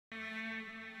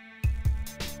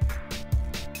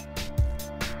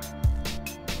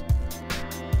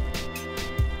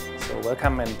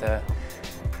welcome, and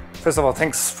first of all,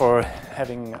 thanks for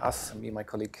having us, me and my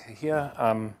colleague here.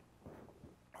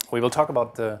 We will talk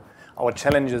about our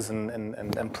challenges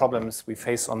and problems we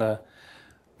face on a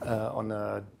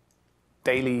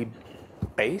daily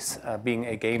base, being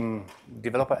a game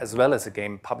developer as well as a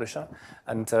game publisher.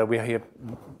 And we are here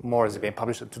more as a game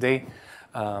publisher today.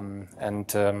 What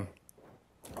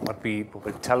we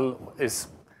will tell is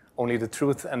only the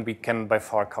truth, and we can by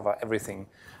far cover everything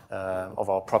of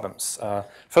our problems.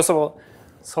 First of all,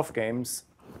 Softgames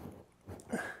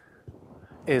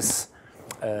is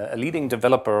a leading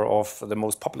developer of the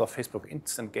most popular Facebook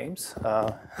instant games.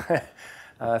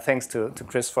 Thanks to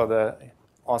Chris for the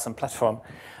awesome platform.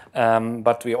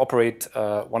 But we operate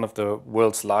one of the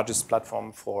world's largest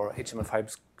platform for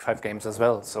HTML5 games as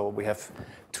well. So we have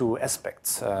two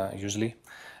aspects usually.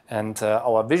 And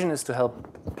our vision is to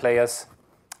help players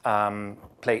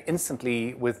play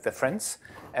instantly with their friends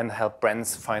and help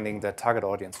brands finding their target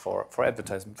audience for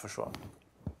advertisement for sure.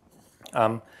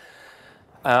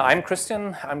 I'm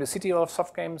Christian, I'm the CTO of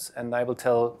Softgames, and I will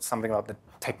tell something about the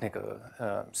technical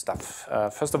stuff.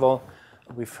 First of all,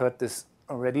 we've heard this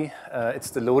already. It's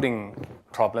the loading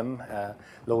problem,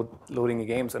 loading the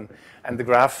games, and the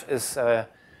graph is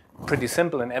pretty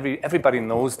simple, and everybody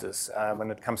knows this.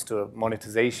 When it comes to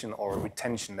monetization or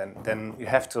retention, then you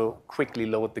have to quickly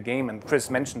load the game, and Chris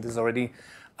mentioned this already.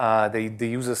 The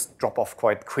users drop off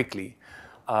quite quickly,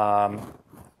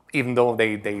 even though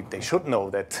they should know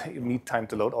that you need time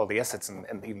to load all the assets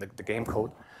and even the game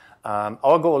code.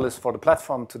 Our goal is for the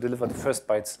platform to deliver the first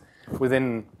bytes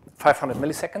within 500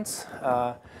 milliseconds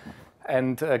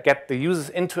and get the users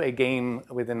into a game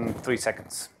within 3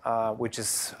 seconds, which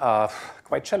is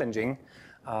quite challenging.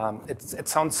 It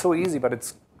sounds so easy, but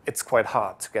it's quite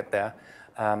hard to get there.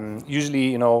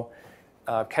 Usually,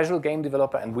 casual game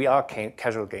developer, and we are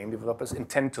casual game developers,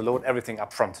 intend to load everything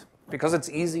up front because it's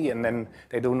easy, and then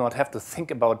they do not have to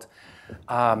think about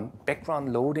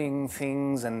background loading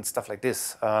things and stuff like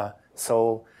this.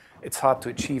 So it's hard to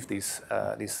achieve these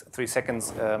 3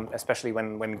 seconds, especially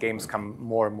when games come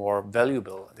more and more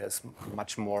valuable. There's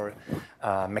much more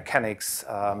mechanics,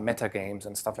 meta games,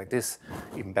 and stuff like this,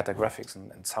 even better graphics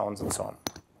and sounds and so on.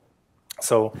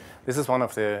 So this is one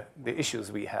of the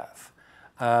issues we have.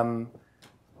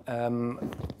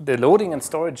 The loading and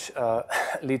storage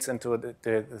leads into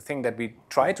the thing that we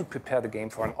try to prepare the game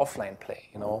for an offline play,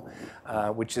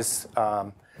 which is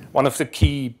one of the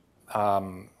key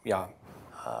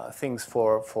things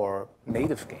for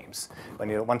native games.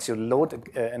 Once you load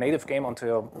a native game onto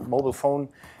your mobile phone,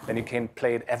 then you can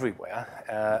play it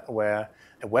everywhere, where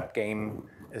a web game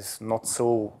is not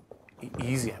so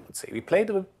easy, I would say. We played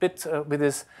a bit with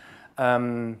this,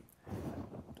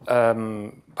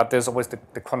 but there's always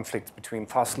the conflict between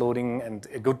fast loading and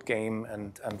a good game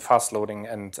and fast loading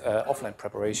and offline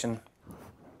preparation.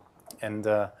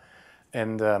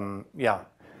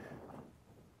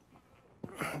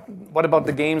 What about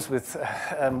the games with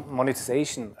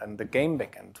monetization and the game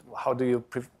backend? How do you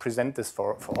present this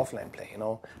for offline play?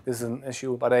 This is an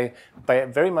issue, but I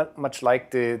very much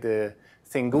like the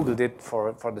thing Google did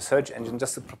for the search engine,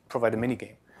 just to provide a mini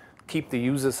game. Keep the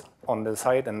users on the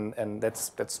site, and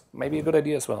that's maybe a good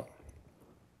idea as well.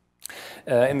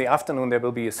 In the afternoon, there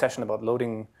will be a session about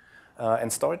loading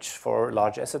and storage for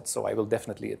large assets, so I will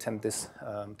definitely attend this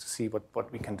to see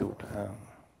what we can do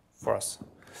for us.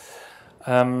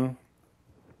 But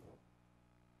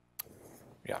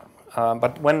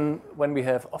when we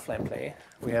have offline play,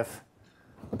 we have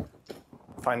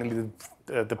finally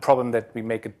the problem that we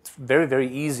make it very, very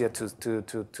easier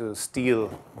to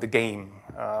steal the game.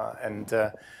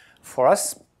 For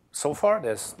us, so far,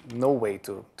 there's no way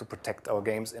to protect our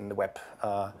games in the web.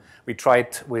 We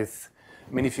tried with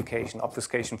minification,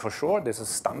 obfuscation for sure. This is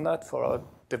standard for our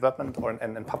development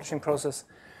and publishing process.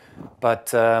 But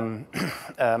there's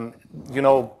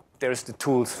the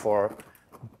tools for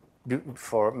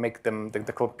make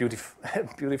the code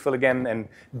beautiful again and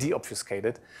de-obfuscate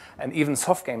it. And even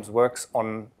Softgames works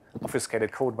on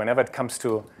obfuscated code whenever it comes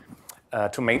to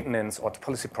maintenance or to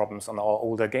policy problems on our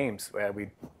older games, where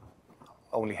we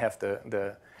only have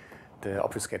the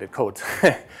obfuscated code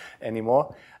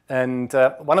anymore. And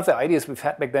one of the ideas we've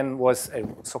had back then was a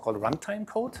so-called runtime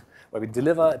code, where we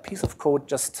deliver a piece of code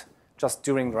just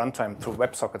during runtime through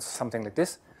WebSockets or something like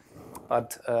this.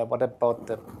 But what about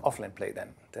the offline play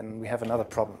then? Then we have another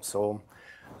problem. So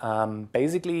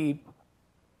basically,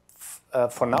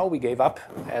 for now, we gave up,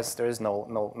 as there is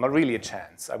not really a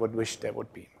chance. I would wish there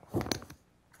would be.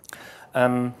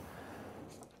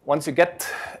 Once you get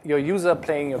your user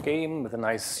playing your game with a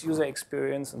nice user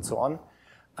experience and so on,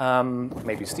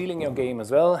 maybe stealing your game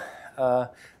as well,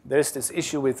 there's this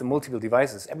issue with the multiple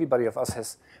devices. Everybody of us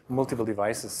has multiple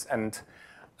devices, and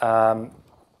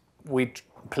we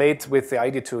played with the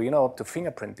idea to, to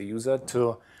fingerprint the user,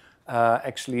 to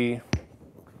actually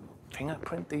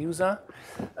fingerprint the user,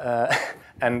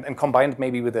 and combine it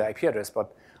maybe with the IP address.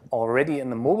 But already in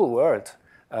the mobile world,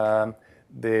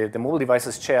 the mobile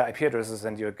devices share IP addresses,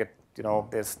 and you get,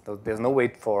 there's no way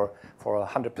for a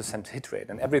 100% hit rate,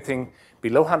 and everything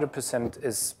below 100%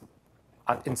 is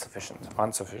insufficient.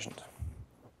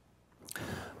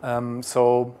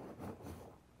 So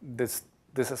this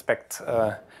aspect,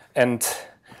 and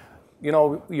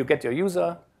you get your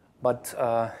user, but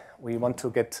we want to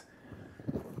get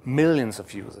millions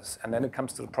of users, and then it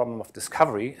comes to the problem of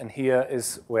discovery, and here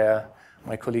is where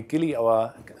my colleague Gili,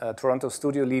 our Toronto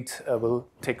studio lead, will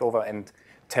take over and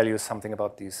tell you something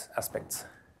about these aspects.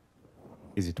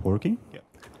 Is it working? Yeah.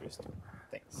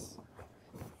 Thanks.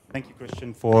 Thank you,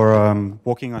 Christian, for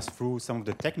walking us through some of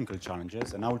the technical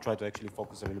challenges, and I will try to actually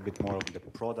focus a little bit more on the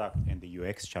product and the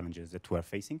UX challenges that we are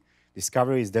facing.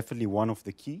 Discovery is definitely one of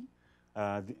the key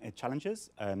challenges,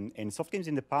 and Softgames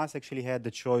in the past actually had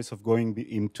the choice of going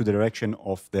into the direction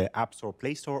of the App Store,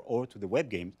 Play Store, or to the web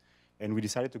games, and we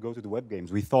decided to go to the web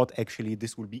games. We thought actually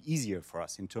this would be easier for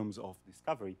us in terms of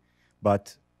discovery,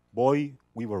 but boy,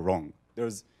 we were wrong.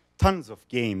 There's tons of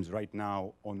games right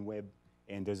now on web,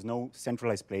 and there's no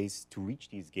centralized place to reach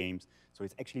these games, so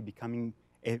it's actually becoming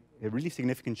a really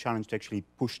significant challenge to actually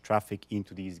push traffic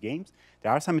into these games.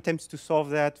 There are some attempts to solve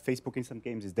that. Facebook Instant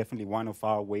Games is definitely one of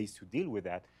our ways to deal with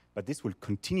that, but this will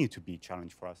continue to be a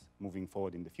challenge for us moving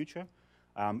forward in the future.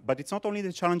 But it's not only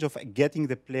the challenge of getting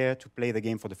the player to play the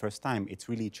game for the first time, it's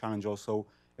really a challenge also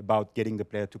about getting the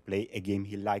player to play a game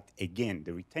he liked again,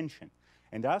 the retention.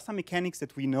 And there are some mechanics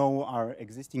that we know are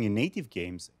existing in native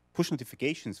games, push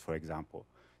notifications, for example.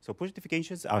 So push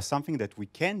notifications are something that we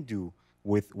can do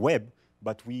with web,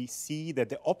 but we see that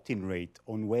the opt-in rate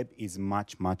on web is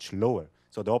much, much lower.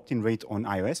 So the opt-in rate on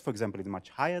iOS, for example, is much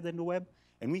higher than the web,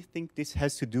 and we think this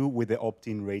has to do with the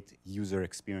opt-in rate user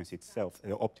experience itself,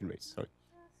 the opt-in rate, sorry.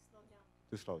 Slow down.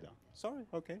 To slow down. Sorry,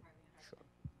 okay, sure.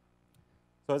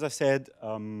 So as I said,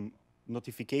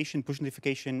 notification, push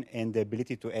notification, and the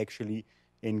ability to actually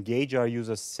engage our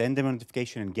users, send them a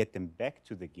notification, and get them back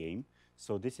to the game.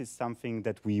 So this is something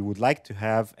that we would like to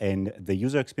have, and the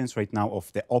user experience right now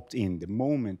of the opt-in, the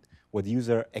moment where the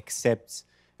user accepts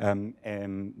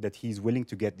that he's willing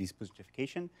to get this push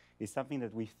notification, is something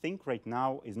that we think right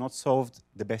now is not solved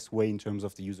the best way in terms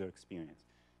of the user experience.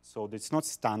 So it's not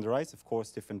standardized, of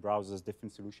course, different browsers,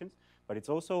 different solutions, but it's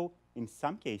also, in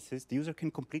some cases, the user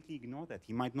can completely ignore that.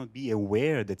 He might not be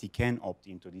aware that he can opt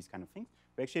into these kind of things.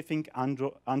 We actually think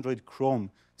Android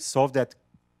Chrome solved that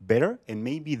better, and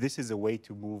maybe this is a way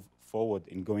to move forward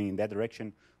in going in that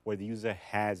direction where the user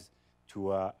has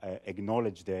to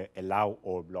acknowledge the allow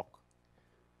or block.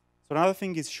 So another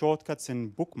thing is shortcuts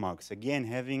and bookmarks. Again,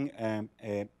 having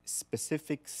a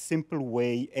specific, simple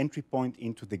way, entry point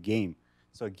into the game.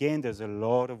 So again, there's a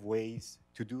lot of ways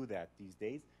to do that these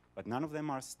days, but none of them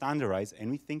are standardized, and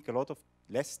we think a lot of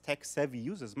less tech-savvy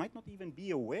users might not even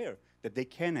be aware that they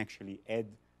can actually add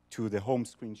to the home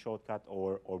screen shortcut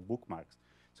or bookmarks.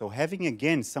 So having,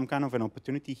 again, some kind of an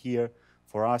opportunity here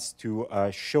for us to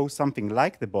show something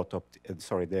like the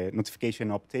the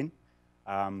notification opt-in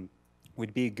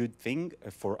would be a good thing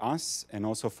for us and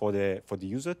also for the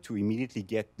user to immediately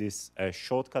get this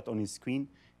shortcut on his screen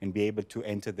and be able to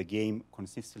enter the game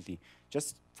consistently.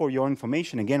 Just for your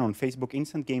information, again, on Facebook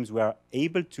Instant Games, we are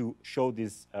able to show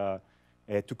this,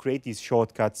 to create these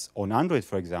shortcuts on Android,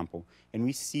 for example, and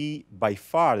we see by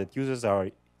far that users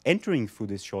are entering through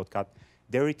this shortcut,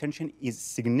 their retention is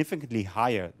significantly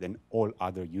higher than all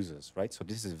other users, right? So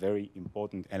this is a very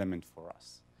important element for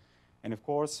us. And of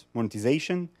course,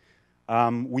 monetization.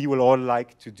 We will all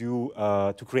like to do,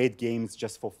 to create games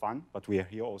just for fun, but we are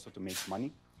here also to make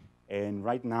money. And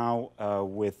right now,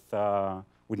 with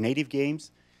native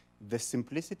games, the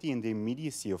simplicity and the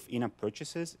immediacy of in-app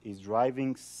purchases is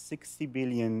driving $60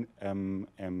 billion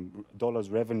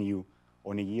revenue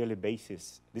on a yearly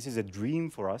basis. This is a dream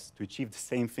for us to achieve the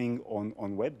same thing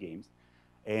on web games.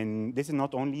 And this is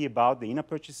not only about the in-app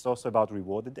purchase, it's also about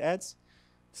rewarded ads.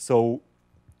 So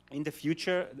in the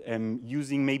future,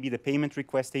 using maybe the payment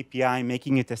request API,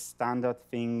 making it a standard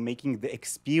thing, making the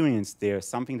experience there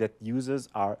something that users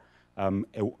are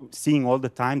seeing all the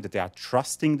time, that they are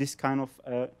trusting this kind of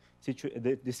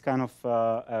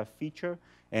feature,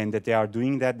 and that they are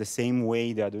doing that the same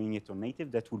way they are doing it on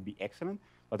native, that would be excellent.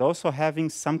 But also having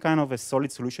some kind of a solid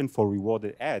solution for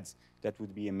rewarded ads, that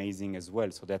would be amazing as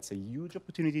well. So that's a huge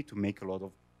opportunity to make a lot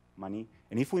of money.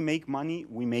 And if we make money,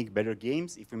 we make better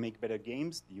games. If we make better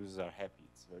games, the users are happy.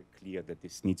 It's very clear that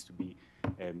this needs to be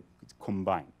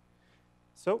combined.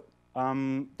 So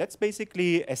that's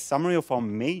basically a summary of our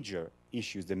major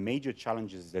issues, the major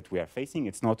challenges that we are facing.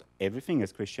 It's not everything,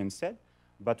 as Christian said,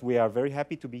 but we are very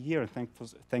happy to be here, and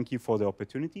thank you for the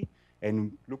opportunity,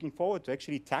 and looking forward to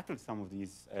actually tackle some of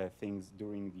these things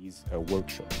during these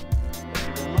workshops.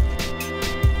 Thank you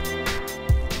very much.